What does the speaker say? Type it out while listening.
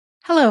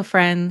Hello,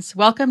 friends.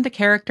 Welcome to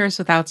Characters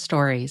Without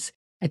Stories,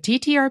 a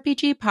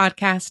TTRPG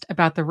podcast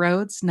about the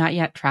roads not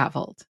yet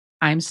traveled.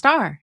 I'm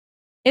Star.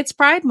 It's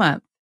Pride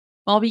Month.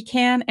 While we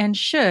can and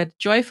should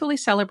joyfully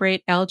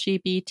celebrate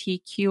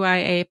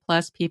LGBTQIA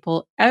plus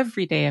people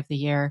every day of the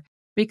year,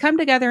 we come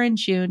together in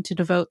June to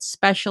devote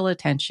special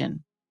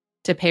attention,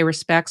 to pay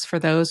respects for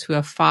those who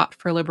have fought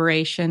for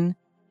liberation,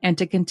 and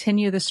to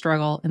continue the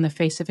struggle in the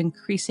face of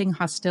increasing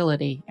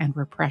hostility and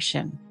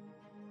repression.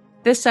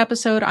 This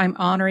episode, I'm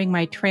honoring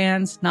my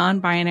trans,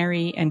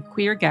 non-binary, and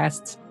queer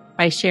guests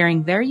by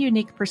sharing their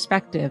unique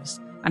perspectives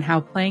on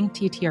how playing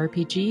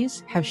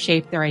TTRPGs have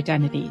shaped their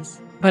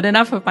identities. But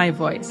enough of my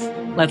voice.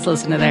 Let's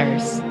listen to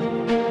theirs.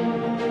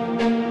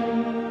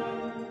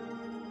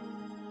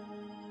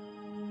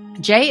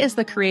 Jay is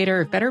the creator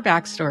of Better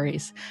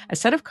Backstories, a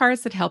set of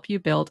cards that help you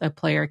build a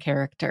player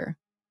character.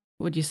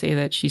 Would you say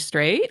that she's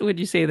straight? Would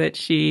you say that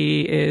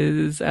she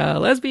is a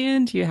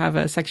lesbian? Do you have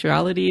a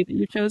sexuality that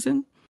you've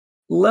chosen?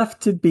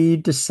 Left to be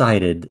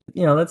decided.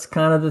 That's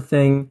kind of the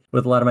thing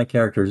with a lot of my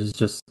characters is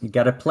just you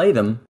got to play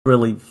them,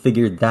 really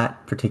figure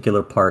that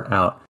particular part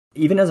out.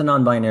 Even as a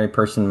non-binary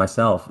person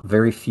myself,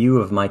 very few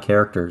of my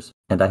characters,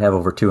 and I have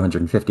over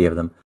 250 of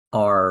them,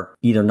 are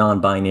either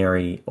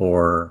non-binary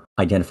or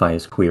identify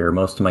as queer.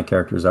 Most of my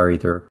characters are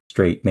either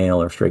straight male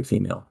or straight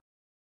female.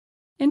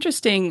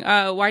 Interesting.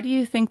 Why do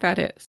you think that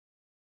is?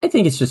 I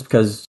think it's just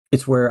because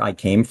it's where I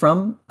came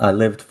from. I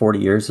lived 40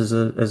 years as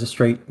a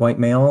straight white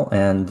male,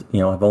 and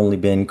I've only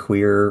been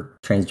queer,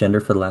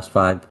 transgender for the last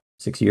 5-6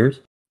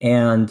 years,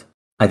 and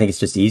I think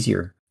it's just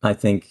easier. I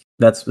think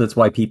that's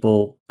why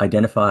people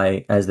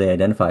identify as they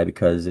identify,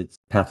 because it's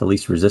path of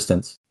least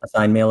resistance.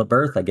 Assigned male at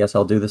birth, I guess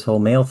I'll do this whole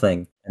male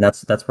thing, and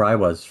that's where I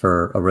was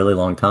for a really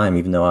long time.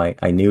 Even though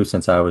I knew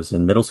since I was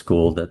in middle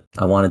school that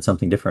I wanted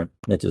something different.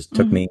 It just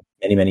took me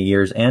many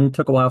years, and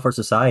took a while for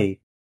society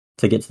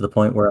to get to the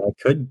point where I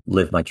could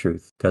live my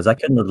truth, because I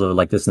couldn't have lived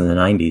like this in the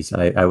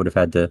 90s. I would have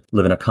had to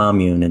live in a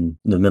commune in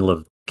the middle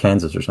of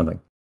Kansas or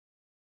something.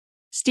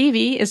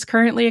 Stevie is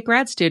currently a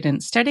grad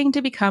student studying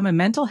to become a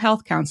mental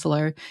health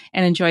counselor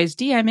and enjoys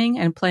DMing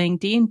and playing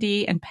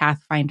D&D and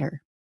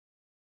Pathfinder.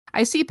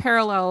 I see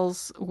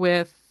parallels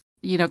with,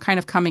 kind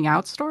of coming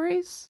out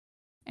stories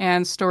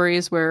and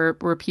stories where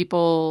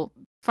people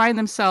find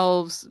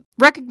themselves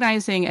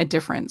recognizing a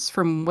difference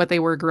from what they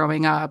were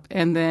growing up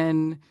and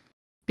then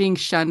being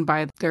shunned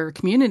by their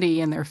community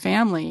and their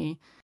family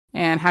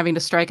and having to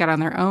strike out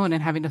on their own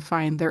and having to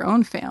find their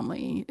own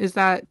family. Is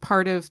that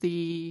part of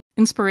the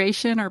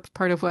inspiration or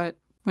part of what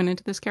went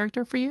into this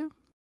character for you?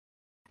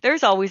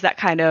 There's always that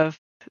kind of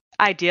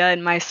idea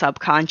in my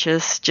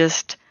subconscious.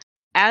 Just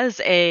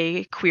as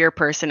a queer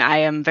person, I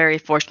am very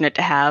fortunate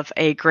to have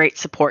a great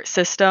support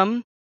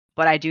system,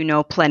 but I do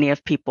know plenty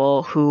of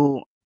people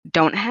who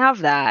don't have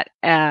that.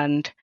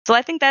 And so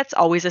I think that's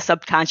always a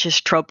subconscious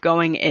trope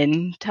going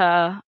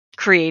into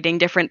creating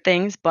different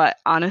things, but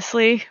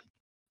honestly,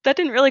 that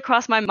didn't really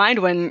cross my mind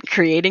when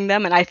creating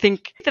them, and I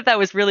think that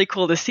was really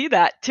cool to see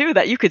that too,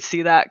 that you could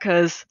see that,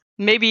 because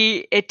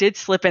maybe it did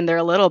slip in there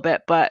a little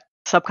bit, but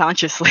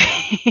subconsciously.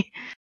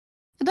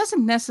 It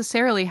doesn't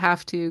necessarily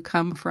have to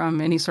come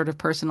from any sort of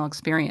personal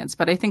experience,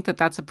 but I think that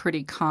that's a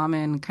pretty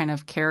common kind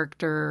of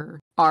character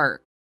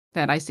arc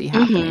that I see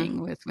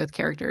happening with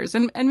characters.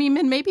 And I mean,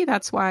 maybe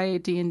that's why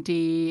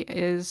D&D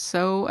is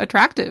so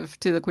attractive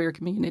to the queer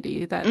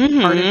community, that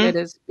part of it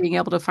is being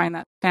able to find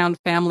that found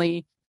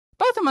family,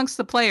 both amongst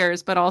the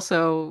players, but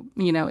also,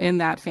 in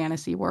that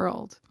fantasy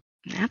world.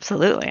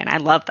 Absolutely. And I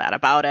love that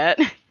about it.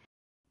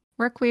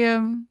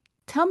 Requiem,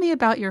 tell me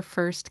about your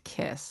first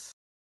kiss.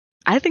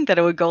 I think that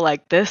it would go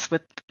like this,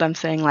 with them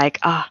saying it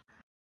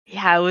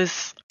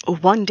was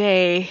one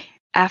day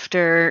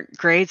after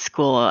grade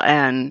school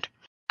and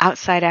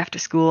outside after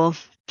school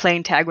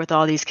playing tag with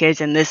all these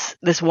kids, and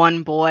this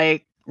one boy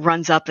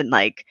runs up and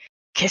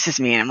kisses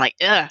me, and I'm like,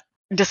 ugh,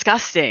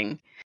 disgusting.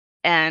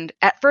 And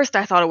at first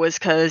I thought it was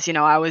because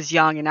I was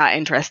young and not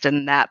interested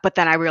in that, but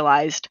then I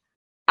realized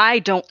I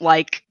don't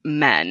like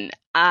men.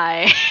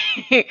 I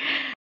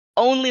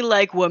only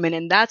like women,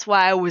 and that's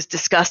why I was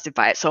disgusted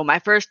by it. So my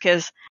first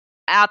kiss,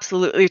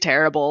 absolutely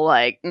terrible,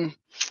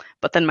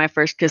 but then my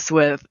first kiss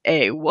with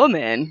a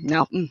woman,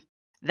 now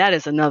that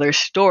is another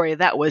story.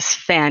 That was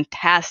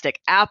fantastic.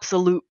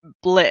 Absolute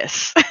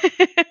bliss.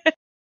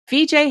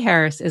 VJ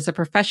Harris is a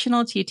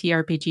professional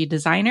TTRPG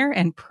designer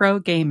and pro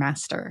game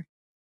master.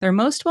 They're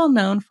most well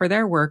known for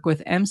their work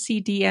with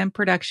MCDM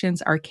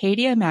Productions'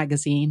 Arcadia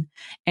magazine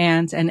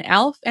and An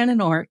Elf and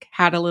an Orc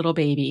Had a Little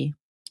Baby.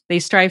 They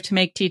strive to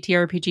make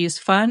TTRPGs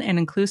fun and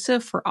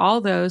inclusive for all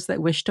those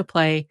that wish to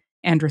play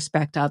and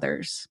respect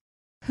others.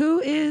 Who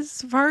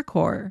is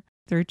Varkor?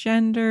 Their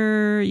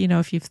gender,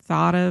 if you've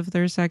thought of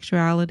their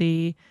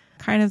sexuality,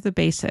 kind of the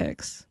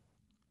basics.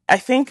 I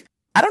don't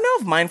know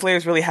if Mind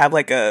Flayers really have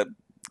a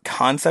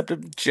concept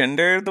of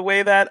gender the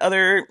way that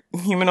other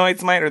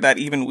humanoids might, or that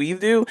even we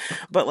do,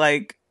 but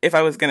if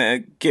I was gonna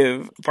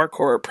give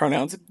Varkor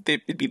pronouns,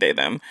 it'd be they,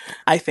 them.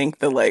 I think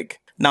the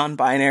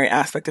non-binary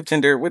aspect of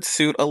gender would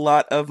suit a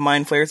lot of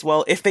mind flayers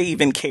well, if they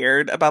even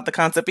cared about the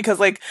concept. Because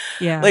like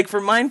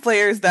for mind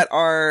flayers that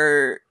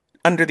are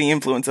under the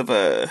influence of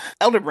a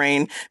elder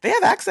brain, they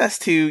have access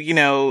to, you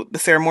know, the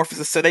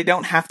seromorphosis, so they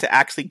don't have to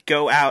actually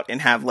go out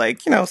and have,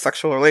 like, you know,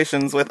 sexual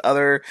relations with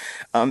other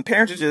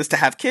parentages to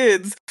have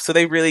kids. So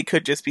they really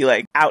could just be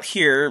like out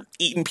here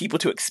eating people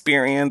to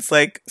experience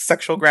like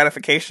sexual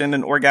gratification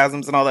and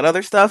orgasms and all that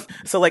other stuff.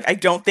 So like I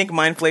don't think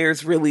mind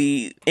flayers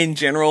really in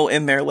general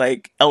in their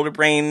like elder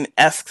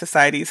brain-esque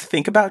societies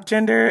think about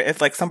gender.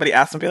 If like somebody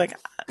asks them, be like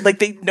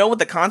they know what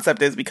the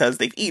concept is because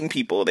they've eaten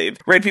people, they've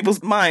read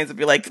people's minds, and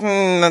be like,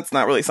 that's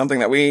not really something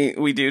that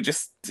we do.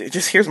 Just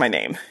here's my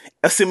name,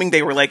 assuming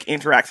they were like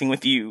interacting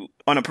with you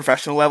on a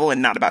professional level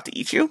and not about to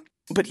eat you.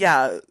 But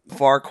yeah,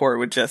 Varcore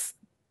would just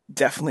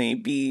definitely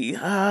be,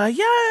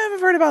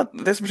 I've heard about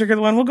this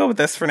particular one. We'll go with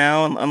this for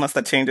now, unless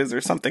that changes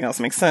or something else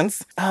makes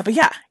sense. But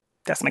yeah,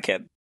 that's my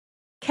kid.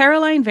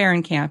 Caroline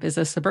Varenkamp is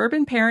a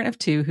suburban parent of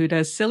two who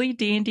does silly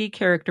D&D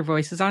character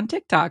voices on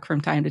TikTok from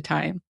time to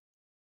time.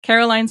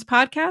 Caroline's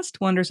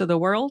podcast, Wonders of the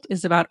World,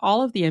 is about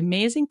all of the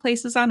amazing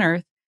places on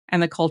Earth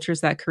and the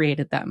cultures that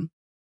created them.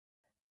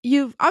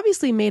 You've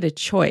obviously made a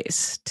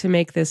choice to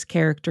make this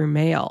character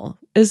male.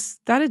 Is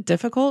that a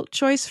difficult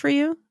choice for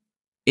you?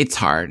 It's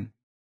hard.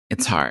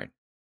 It's hard.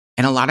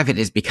 And a lot of it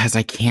is because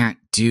I can't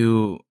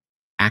do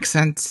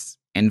accents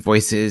and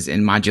voices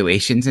and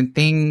modulations and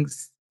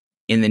things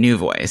in the new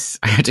voice.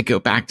 I had to go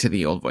back to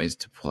the old voice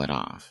to pull it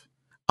off.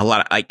 A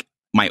lot of, like,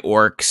 my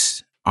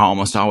orcs are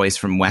almost always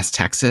from West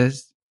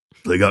Texas.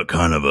 They got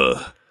kind of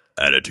a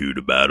attitude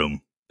about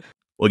them.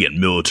 Well,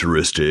 again,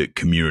 militaristic,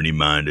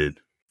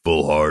 community-minded,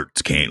 full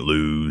hearts, can't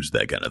lose,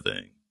 that kind of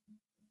thing.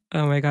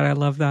 Oh my God, I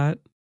love that.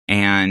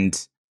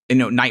 And, you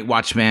know, Night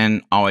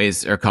Watchmen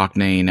always are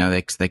Cockney, you know,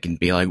 they can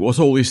be like, what's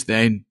all this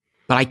then?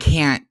 But I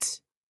can't,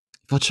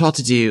 if I try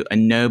to do a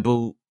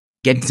noble,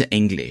 get into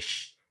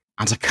English,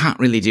 and I can't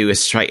really do a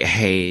straight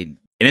ahead,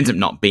 it ends up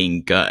not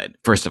being good,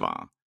 first of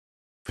all.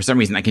 For some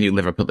reason, I can do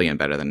Liverpudlian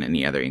better than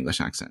any other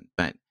English accent,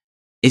 but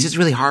it's just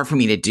really hard for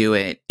me to do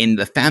it in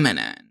the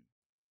feminine.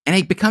 And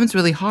it becomes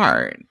really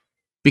hard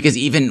because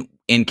even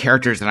in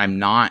characters that I'm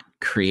not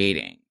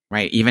creating,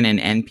 right? Even in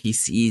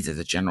NPCs as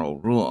a general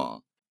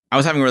rule, I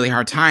was having a really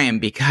hard time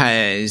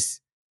because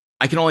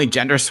I can only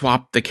gender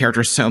swap the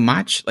characters so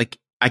much. Like,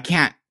 I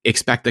can't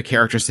expect the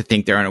characters to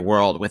think they're in a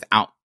world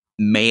without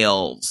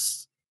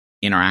males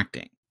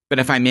interacting. But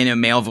if I'm in a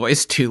male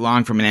voice too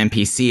long from an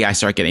NPC, I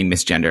start getting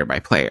misgendered by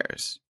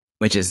players,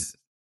 which is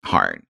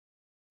hard.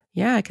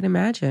 Yeah, I can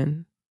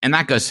imagine. And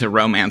that goes to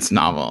romance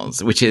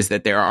novels, which is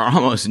that there are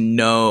almost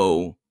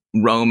no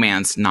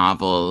romance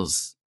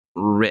novels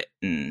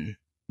written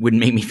would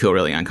make me feel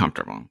really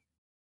uncomfortable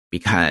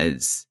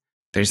because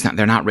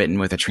they're not written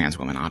with a trans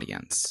woman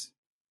audience.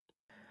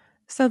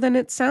 So then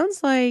it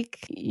sounds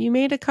like you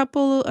made a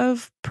couple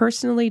of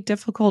personally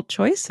difficult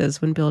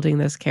choices when building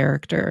this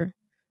character.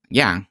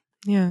 Yeah.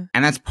 Yeah.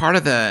 And that's part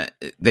of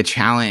the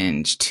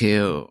challenge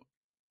too.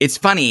 It's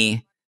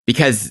funny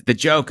because the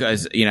joke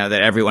is, you know,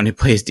 that everyone who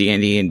plays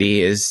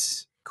D&D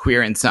is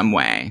queer in some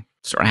way,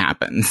 sort of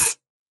happens.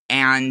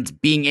 And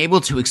being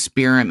able to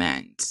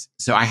experiment.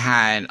 So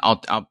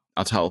I'll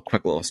tell a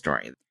quick little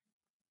story.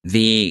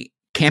 The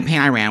campaign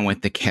I ran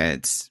with the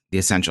kids, the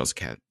Essentials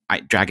kit,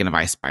 Dragon of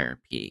Icespire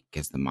Peak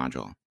is the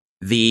module.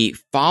 The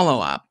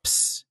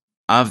follow-ups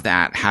of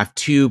that have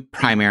two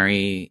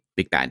primary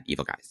big bad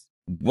evil guys.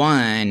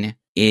 One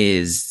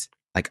is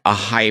like a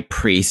high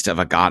priest of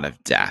a god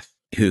of death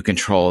who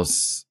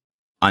controls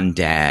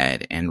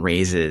undead and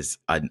raises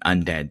an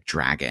undead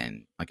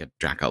dragon, like a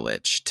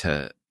Dracolich,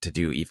 to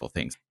do evil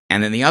things.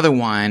 And then the other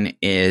one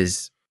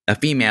is a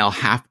female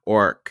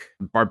half-orc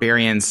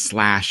barbarian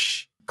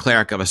 /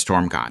 cleric of a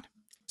storm god.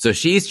 So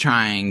she's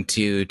trying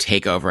to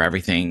take over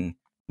everything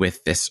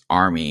with this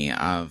army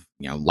of,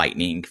 you know,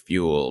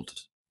 lightning-fueled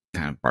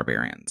kind of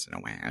barbarians in a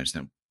way.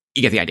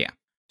 You get the idea.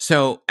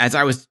 So as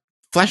I was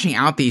fleshing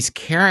out these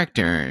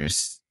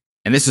characters,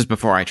 and this was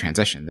before I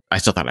transitioned, I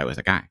still thought I was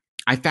a guy.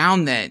 I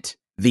found that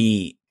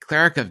the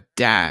cleric of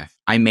death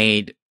I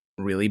made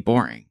really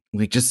boring.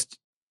 Like, just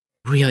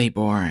really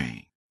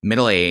boring.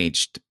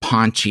 Middle-aged,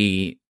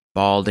 paunchy,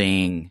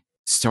 balding,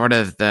 sort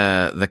of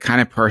the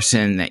kind of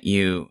person that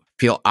you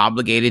feel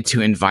obligated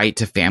to invite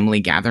to family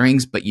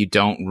gatherings, but you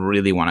don't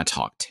really want to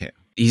talk to.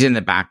 He's in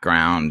the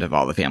background of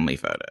all the family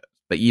photos,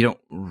 but you don't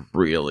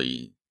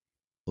really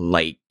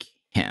like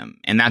him.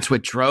 And that's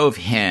what drove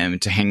him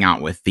to hang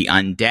out with the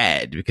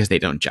undead, because they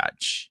don't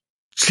judge.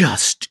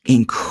 Just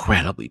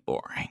incredibly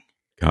boring.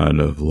 Kind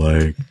of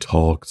like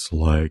talks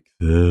like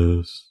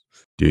this.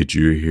 Did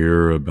you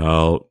hear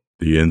about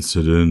the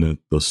incident at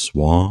the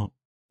swamp?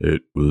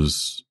 It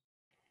was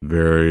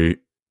very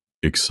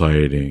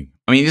exciting.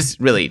 I mean, this is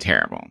really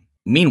terrible.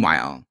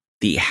 Meanwhile,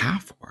 the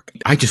half-orc,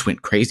 I just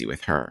went crazy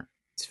with her.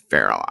 It's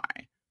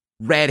Farrelly.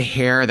 Red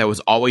hair that was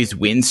always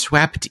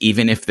windswept,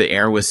 even if the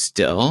air was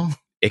still.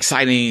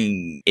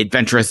 Exciting,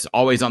 adventurous,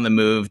 always on the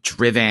move,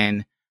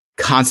 driven,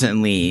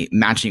 constantly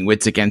matching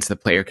wits against the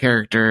player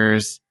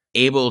characters.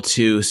 able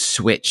to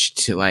switch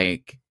to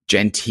like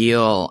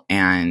genteel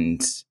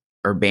and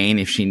urbane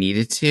if she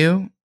needed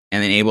to,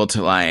 and then able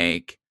to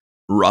like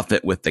rough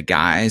it with the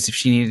guys if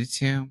she needed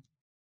to.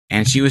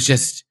 And she was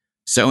just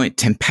so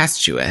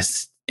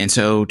tempestuous and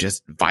so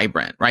just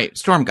vibrant, right?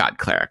 Storm God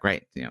cleric,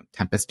 right? You know,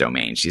 Tempest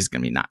domain. She's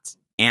going to be nuts.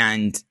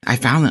 And I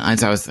found that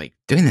as I was like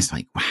doing this,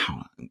 like,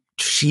 wow,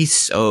 she's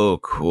so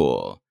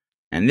cool.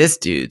 And this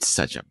dude's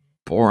such a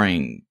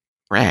boring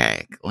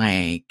prick.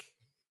 Like,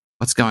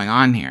 what's going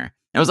on here?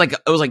 It was like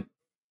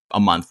a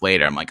month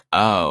later. I'm like,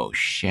 oh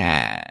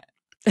shit.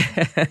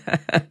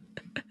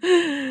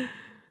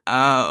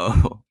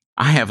 Oh,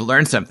 I have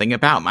learned something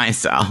about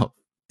myself.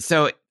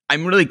 So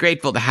I'm really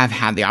grateful to have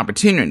had the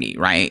opportunity,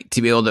 right,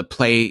 to be able to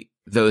play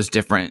those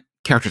different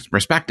characters'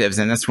 perspectives.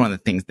 And that's one of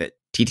the things that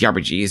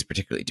TTRPGs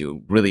particularly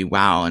do really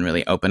well and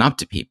really open up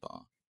to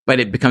people. But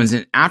it becomes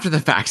an after the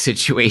fact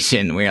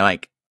situation where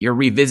like you're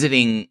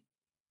revisiting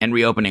and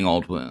reopening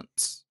old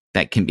wounds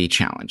that can be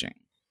challenging.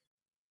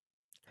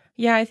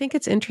 Yeah, I think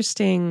it's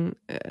interesting.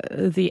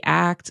 The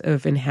act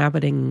of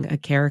inhabiting a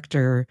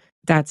character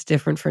that's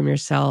different from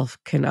yourself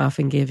can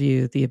often give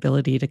you the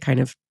ability to kind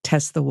of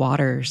test the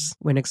waters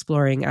when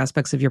exploring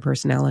aspects of your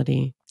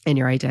personality and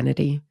your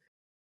identity.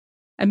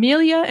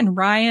 Amelia and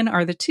Ryan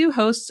are the two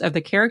hosts of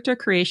the Character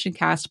Creation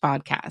Cast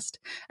podcast,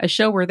 a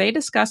show where they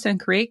discuss and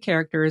create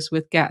characters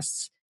with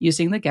guests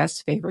using the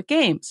guests' favorite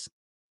games.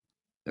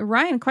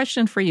 Ryan,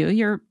 question for you.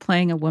 You're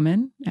playing a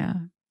woman.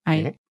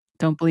 I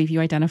don't believe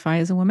you identify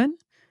as a woman.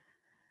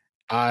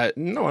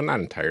 No, not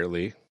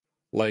entirely.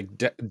 Like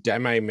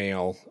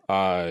demi-male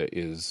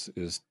is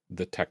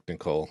the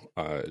technical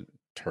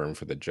term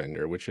for the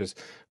gender, which is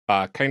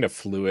kind of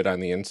fluid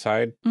on the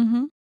inside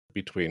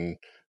between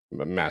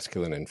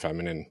masculine and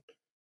feminine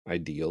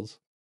ideals.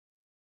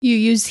 You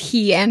use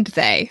he and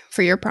they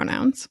for your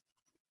pronouns.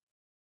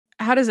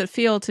 How does it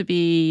feel to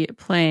be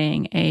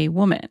playing a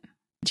woman?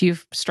 Do you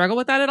struggle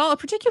with that at all,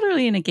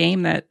 particularly in a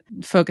game that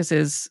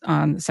focuses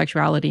on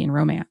sexuality and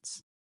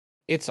romance?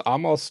 It's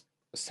almost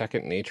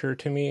second nature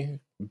to me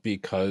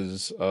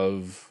because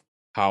of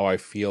how I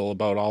feel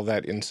about all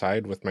that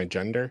inside with my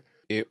gender.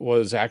 It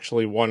was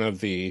actually one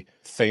of the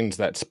things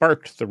that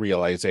sparked the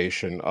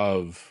realization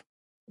of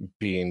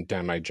being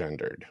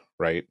demi-gendered,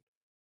 right?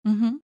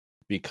 Mm-hmm.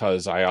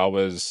 Because I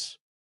always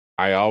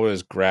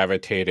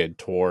gravitated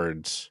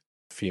towards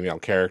female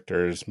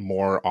characters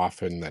more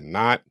often than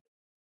not.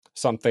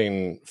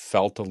 Something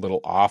felt a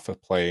little off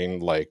of playing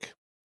like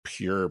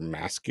pure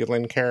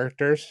masculine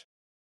characters.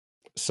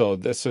 So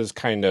this is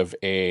kind of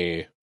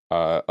a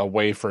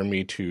way for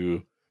me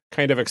to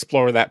kind of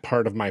explore that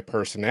part of my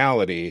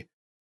personality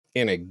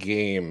in a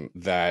game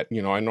that,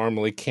 you know, I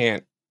normally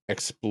can't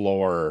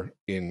explore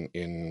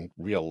in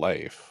real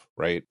life,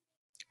 right?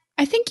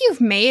 I think you've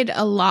made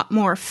a lot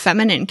more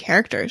feminine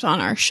characters on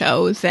our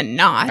show than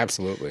not.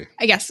 Absolutely.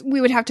 I guess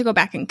we would have to go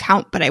back and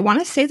count, but I want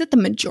to say that the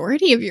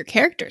majority of your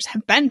characters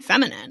have been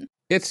feminine.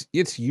 It's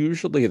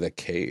usually the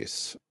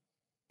case.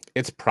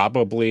 It's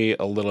probably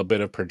a little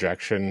bit of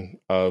projection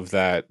of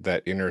that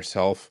inner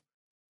self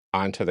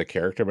onto the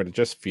character, but it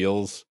just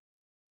feels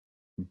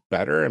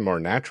better and more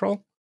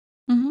natural.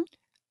 Mm-hmm.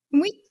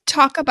 We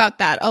talk about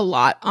that a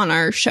lot on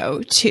our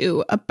show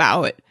too,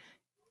 about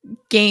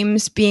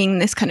games being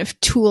this kind of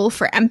tool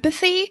for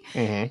empathy.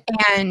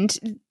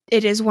 And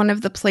it is one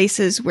of the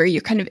places where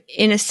you're kind of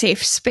in a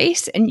safe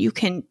space and you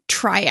can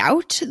try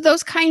out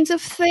those kinds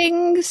of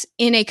things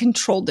in a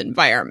controlled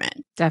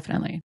environment.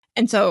 Definitely.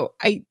 And so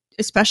I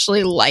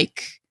especially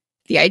like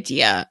the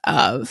idea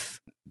of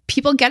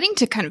people getting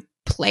to kind of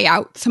play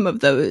out some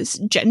of those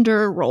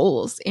gender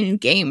roles in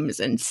games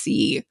and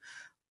see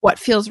what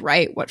feels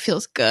right, what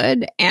feels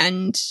good,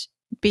 and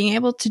being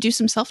able to do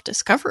some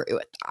self-discovery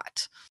with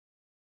that.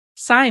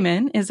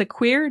 Simon is a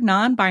queer,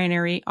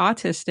 non-binary,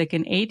 autistic,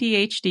 and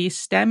ADHD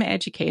STEM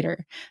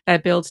educator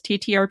that builds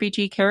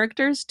TTRPG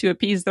characters to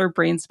appease their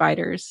brain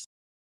spiders.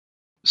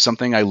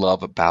 Something I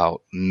love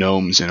about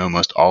gnomes in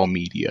almost all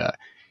media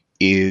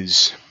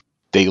is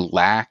they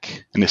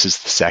lack, and this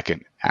is the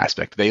second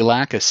aspect, they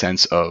lack a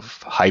sense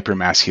of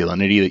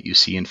hypermasculinity that you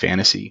see in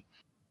fantasy.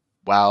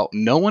 While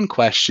no one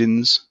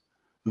questions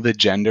the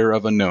gender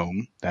of a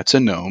gnome, that's a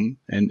gnome,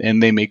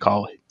 and they may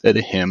call it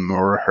a him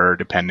or a her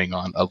depending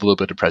on a little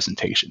bit of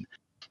presentation.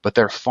 But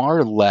they're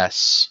far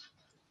less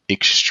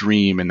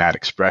extreme in that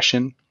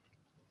expression,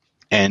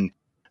 and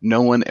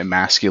no one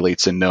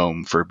emasculates a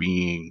gnome for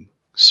being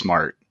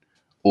smart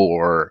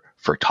or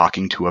for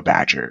talking to a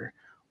badger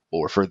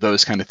or for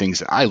those kind of things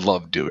that I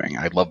love doing.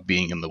 I love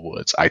being in the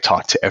woods. I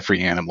talk to every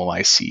animal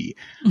I see.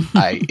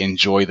 I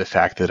enjoy the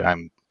fact that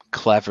I'm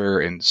clever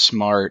and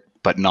smart,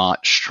 but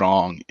not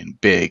strong and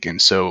big.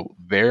 And so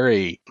they're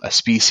a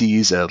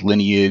species, a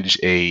lineage,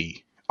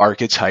 a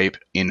archetype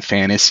in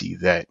fantasy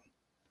that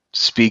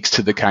speaks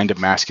to the kind of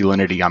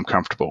masculinity I'm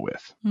comfortable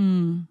with.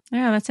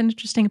 Yeah, that's an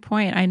interesting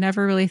point. I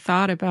never really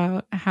thought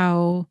about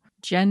how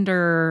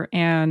gender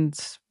and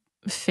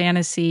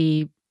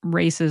fantasy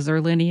races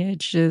or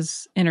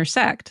lineages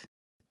intersect.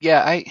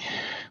 Yeah,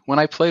 When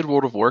I played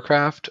World of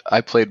Warcraft,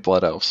 I played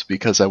Blood Elves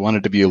because I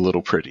wanted to be a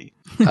little pretty.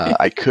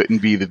 I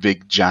couldn't be the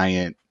big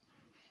giant,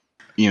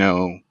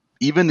 even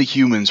the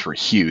humans were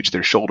huge.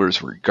 Their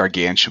shoulders were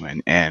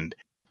gargantuan, and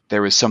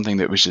there was something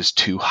that was just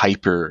too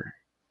hyper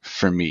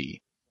for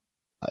me.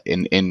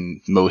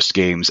 In most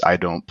games, I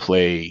don't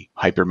play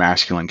hyper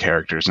masculine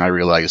characters, and I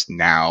realize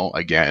now,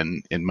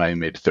 again, in my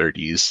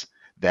mid-30s,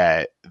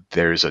 that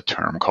there's a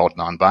term called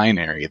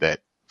non-binary that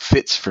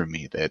fits for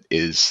me, that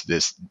is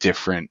this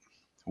different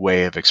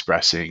way of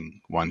expressing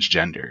one's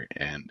gender.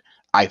 And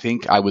I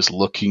think I was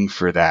looking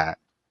for that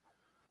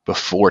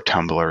before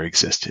Tumblr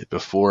existed,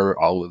 before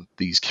all of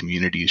these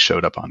communities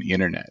showed up on the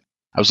internet.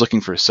 I was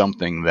looking for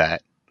something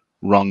that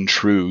rung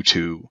true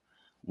to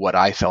what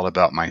I felt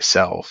about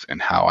myself and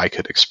how I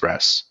could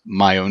express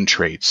my own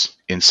traits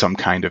in some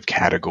kind of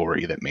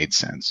category that made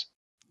sense.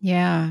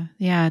 Yeah,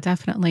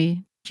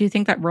 definitely. Do you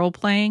think that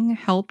role-playing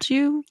helped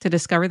you to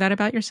discover that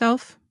about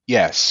yourself?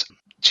 Yes.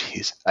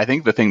 Jeez. I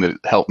think the thing that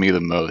helped me the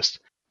most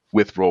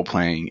with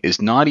role-playing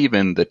is not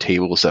even the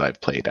tables that I've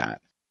played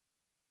at.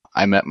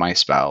 I met my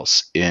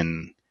spouse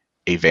in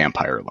a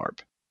vampire LARP.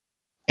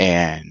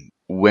 And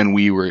when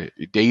we were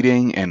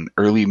dating and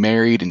early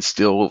married, and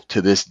still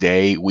to this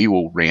day, we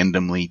will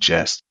randomly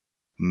just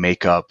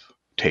make up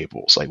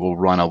tables. Like we'll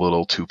run a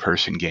little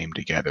 2-person game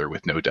together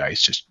with no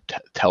dice, just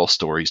tell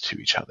stories to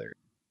each other.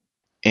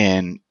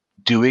 And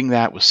doing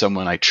that with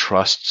someone I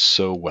trust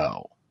so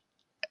well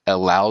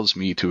allows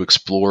me to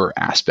explore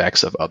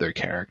aspects of other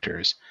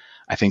characters.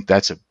 I think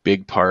that's a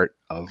big part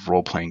of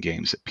role-playing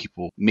games that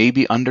people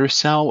maybe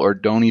undersell or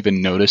don't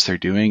even notice they're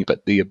doing,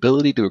 but the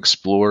ability to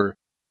explore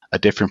a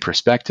different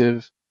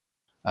perspective,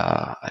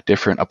 a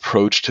different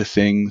approach to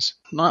things,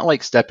 not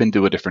like step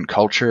into a different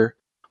culture,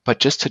 but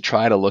just to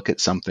try to look at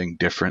something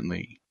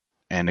differently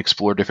and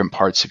explore different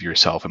parts of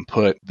yourself and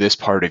put this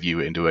part of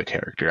you into a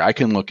character. I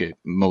can look at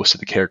most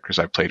of the characters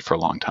I've played for a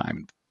long time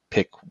and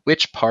pick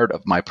which part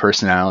of my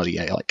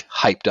personality I like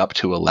hyped up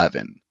to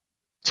 11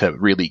 to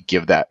really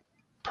give that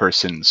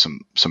person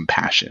some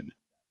passion.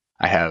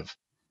 I have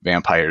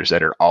vampires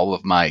that are all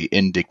of my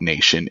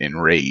indignation and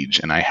rage,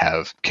 and I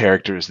have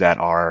characters that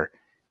are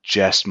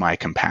just my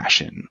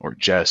compassion or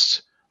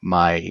just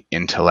my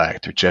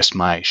intellect or just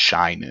my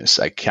shyness.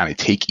 I kind of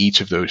take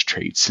each of those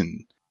traits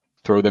and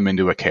throw them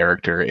into a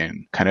character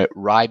and kind of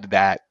ride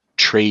that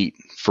trait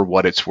for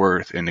what it's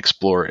worth and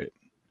explore it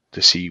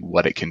to see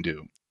what it can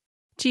do.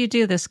 Do you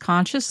do this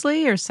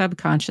consciously or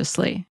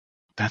subconsciously?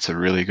 That's a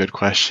really good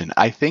question.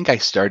 I think I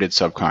started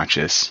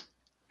subconscious,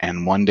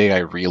 and one day I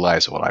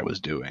realized what I was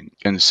doing.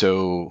 And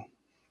so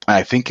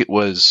I think it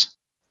was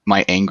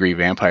my angry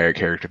vampire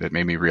character that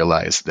made me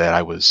realize that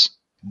I was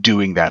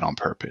doing that on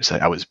purpose.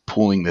 I was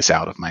pulling this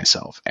out of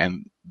myself.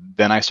 And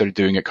then I started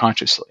doing it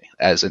consciously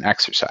as an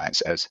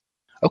exercise, as,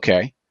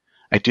 okay,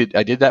 I did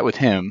that with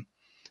him.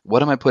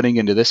 What am I putting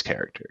into this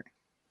character?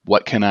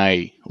 What can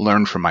I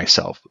learn from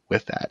myself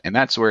with that? And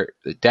that's where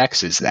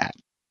Dex is that.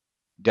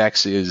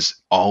 Dex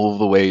is all of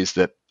the ways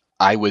that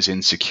I was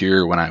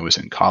insecure when I was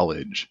in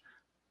college.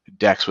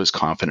 Dex was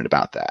confident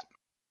about that.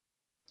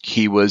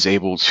 He was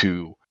able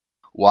to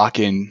walk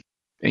in,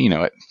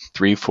 at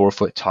 3-4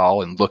 foot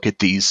tall and look at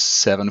these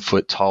 7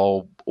 foot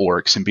tall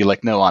orcs and be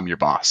like, no, I'm your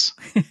boss.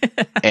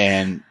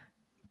 And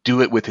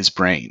do it with his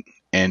brain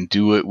and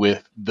do it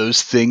with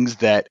those things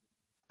that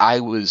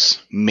I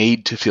was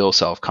made to feel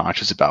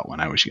self-conscious about when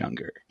I was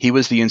younger. He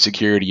was the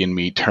insecurity in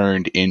me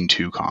turned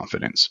into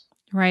confidence.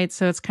 Right,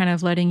 so it's kind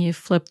of letting you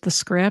flip the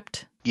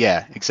script.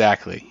 Yeah,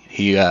 exactly.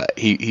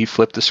 He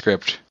flipped the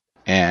script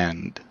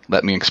and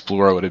let me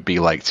explore what it'd be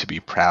like to be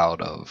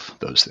proud of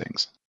those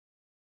things.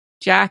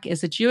 Jack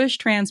is a Jewish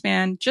trans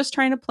man just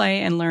trying to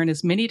play and learn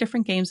as many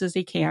different games as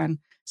he can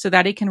so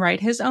that he can write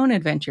his own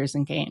adventures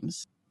in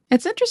games.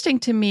 It's interesting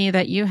to me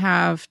that you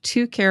have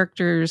 2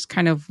 characters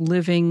kind of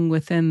living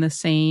within the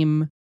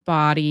same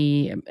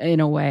body in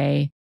a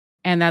way,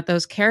 and that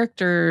those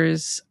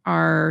characters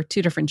are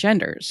 2 different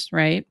genders,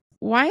 right?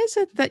 Why is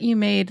it that you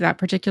made that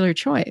particular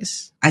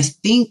choice? I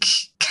think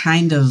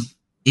kind of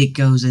it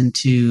goes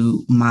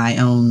into my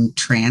own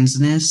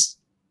transness.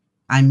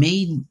 I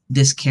made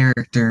this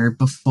character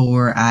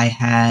before I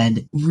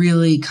had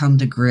really come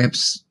to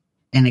grips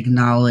and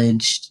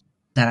acknowledged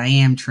that I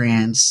am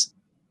trans.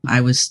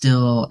 I was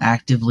still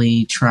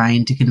actively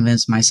trying to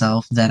convince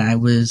myself that I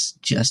was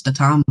just a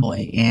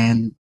tomboy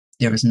and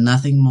there was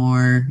nothing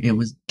more.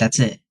 That's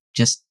it.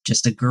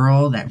 Just a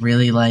girl that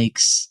really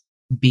likes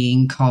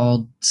being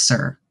called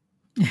sir.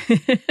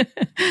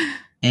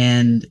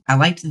 And I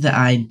liked the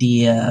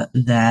idea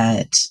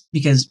that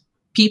because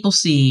people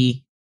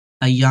see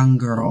a young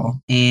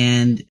girl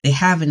and they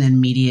have an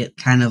immediate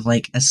kind of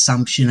like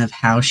assumption of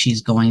how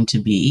she's going to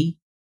be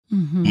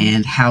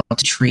and how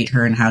to treat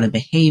her and how to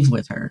behave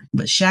with her.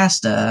 But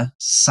Shasta,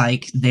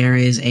 psych, there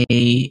is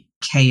a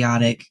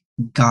chaotic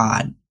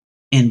god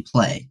in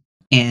play.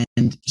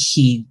 And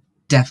he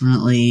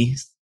definitely,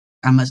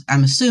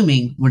 I'm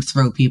assuming, would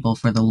throw people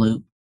for the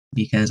loop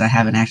because I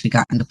haven't actually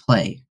gotten to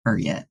play her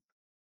yet.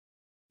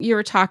 You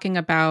were talking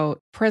about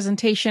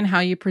presentation, how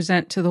you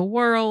present to the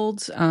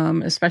world,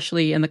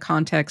 especially in the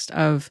context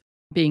of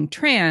being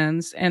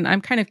trans. And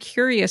I'm kind of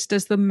curious,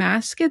 does the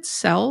mask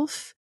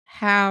itself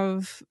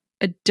have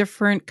a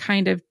different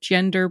kind of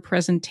gender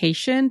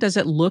presentation? Does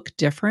it look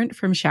different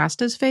from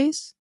Shasta's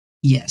face?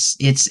 Yes,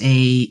 it's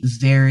a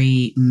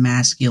very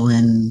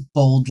masculine,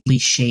 boldly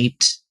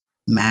shaped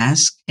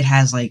mask. It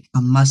has like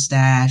a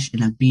mustache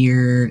and a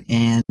beard,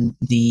 and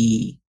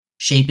the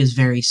shape is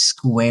very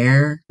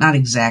square. Not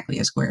exactly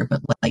a square,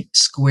 but like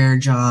square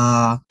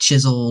jaw,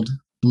 chiseled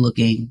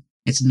looking.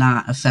 It's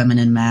not a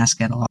feminine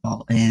mask at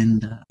all,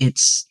 and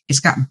it's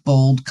got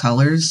bold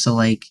colors. So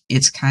like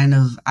it's kind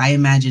of, I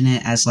imagine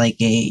it as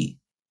like a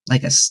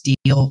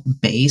steel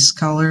base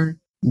color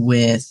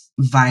with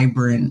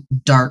vibrant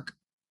dark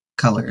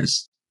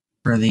colors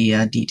for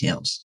the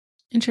details.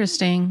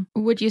 Interesting.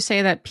 Would you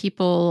say that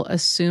people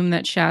assume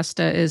that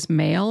Shasta is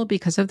male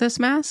because of this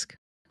mask?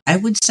 I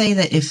would say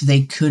that if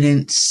they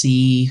couldn't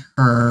see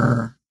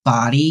her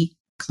body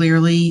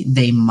clearly,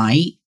 they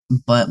might.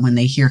 But when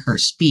they hear her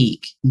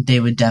speak, they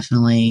would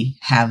definitely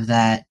have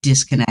that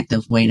disconnect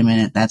of, wait a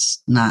minute,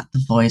 that's not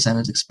the voice I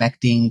was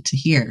expecting to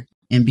hear.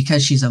 And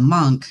because she's a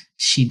monk,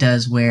 she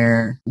does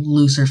wear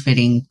looser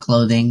fitting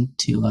clothing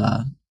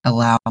to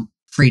allow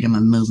freedom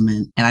of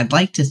movement. And I'd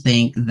like to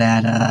think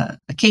that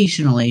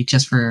occasionally,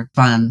 just for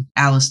fun,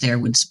 Alistair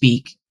would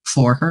speak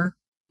for her,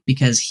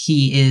 because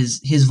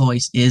his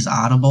voice is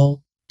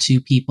audible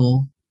to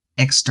people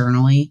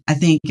externally. I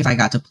think if I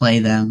got to play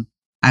them,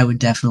 I would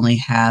definitely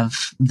have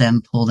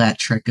them pull that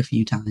trick a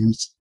few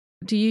times.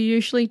 Do you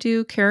usually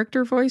do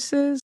character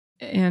voices?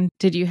 And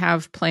did you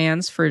have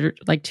plans for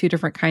like 2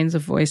 different kinds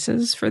of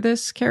voices for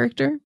this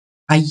character?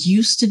 I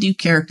used to do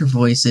character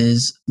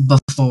voices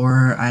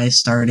before I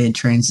started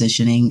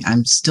transitioning.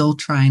 I'm still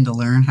trying to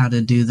learn how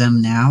to do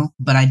them now,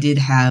 but I did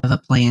have a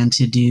plan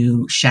to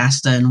do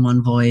Shasta in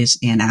one voice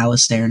and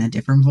Alistair in a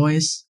different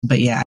voice.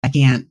 But yeah, I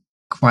can't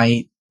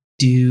quite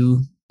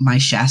do my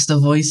Shasta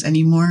voice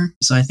anymore.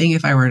 So I think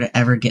if I were to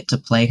ever get to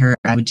play her,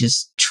 I would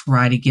just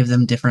try to give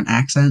them different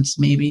accents,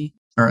 maybe,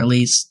 or at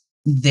least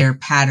their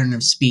pattern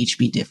of speech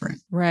be different.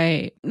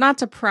 Right. Not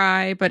to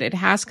pry, but it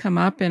has come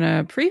up in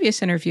a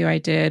previous interview I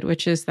did,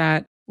 which is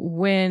that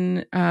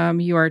when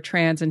you are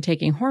trans and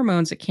taking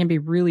hormones, it can be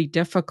really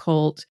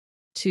difficult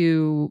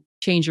to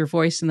change your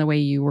voice in the way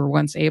you were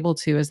once able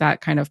to. Is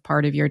that kind of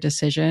part of your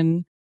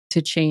decision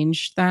to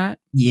change that?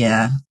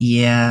 Yeah.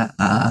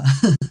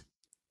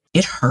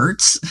 It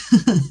hurts.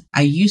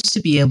 I used to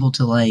be able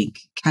to like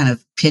kind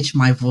of pitch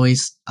my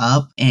voice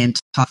up and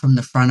talk from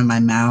the front of my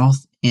mouth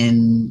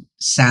and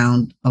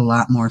sound a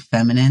lot more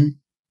feminine.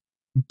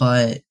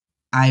 But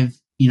I've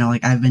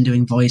been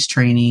doing voice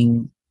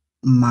training.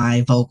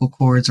 My vocal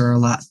cords are a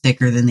lot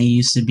thicker than they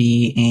used to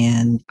be,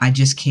 and I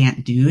just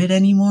can't do it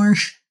anymore.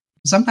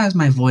 Sometimes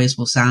my voice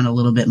will sound a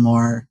little bit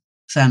more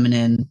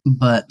feminine,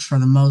 but for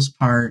the most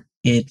part,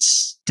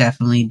 it's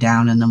definitely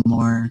down in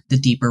the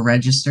deeper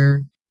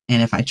register.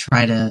 And if I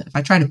try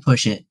to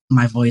push it,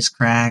 my voice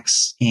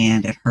cracks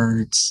and it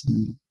hurts.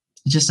 And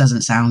it just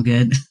doesn't sound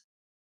good.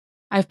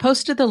 I've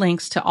posted the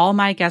links to all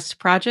my guest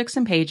projects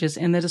and pages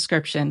in the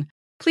description.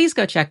 Please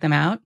go check them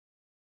out.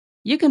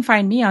 You can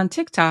find me on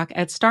TikTok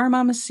at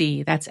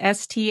StarMamaC. That's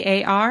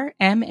StarMamac.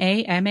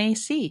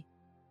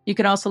 You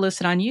can also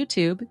listen on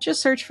YouTube.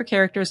 Just search for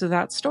Characters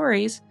Without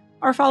Stories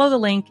or follow the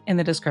link in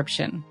the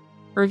description.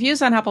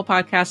 Reviews on Apple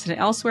Podcasts and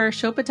elsewhere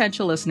show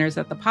potential listeners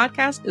that the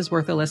podcast is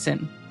worth a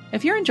listen.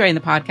 If you're enjoying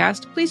the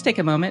podcast, please take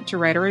a moment to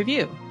write a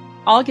review.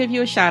 I'll give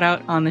you a shout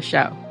out on the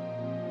show.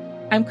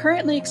 I'm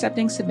currently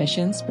accepting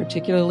submissions,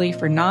 particularly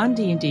for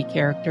non-D&D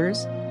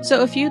characters,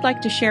 so if you'd like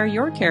to share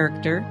your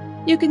character,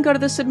 you can go to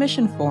the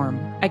submission form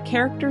at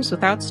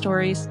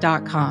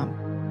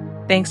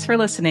characterswithoutstories.com. Thanks for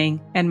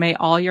listening, and may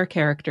all your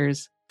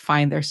characters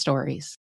find their stories.